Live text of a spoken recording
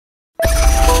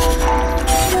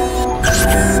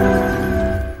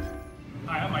Hi,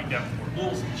 I'm Mike Davenport,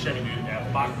 Bulls Chevy Dude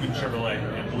at Bachman Chevrolet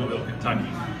in Louisville, Kentucky.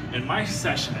 And my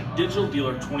session at Digital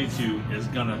Dealer 22 is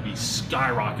gonna be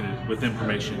skyrocketed with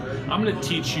information. I'm gonna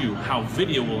teach you how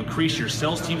video will increase your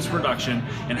sales team's production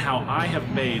and how I have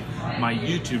made my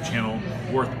YouTube channel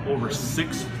worth over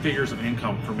 6 figures of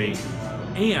income for me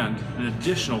and an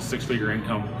additional 6-figure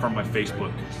income from my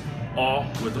Facebook, all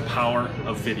with the power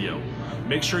of video.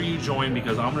 Make sure you join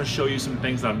because I'm going to show you some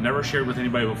things that I've never shared with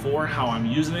anybody before, how I'm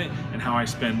using it, and how I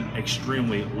spend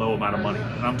extremely low amount of money.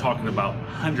 And I'm talking about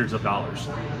hundreds of dollars.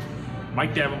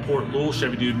 Mike Davenport, Louisville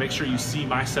Chevy Dude. Make sure you see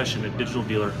my session at Digital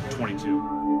Dealer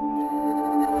 22.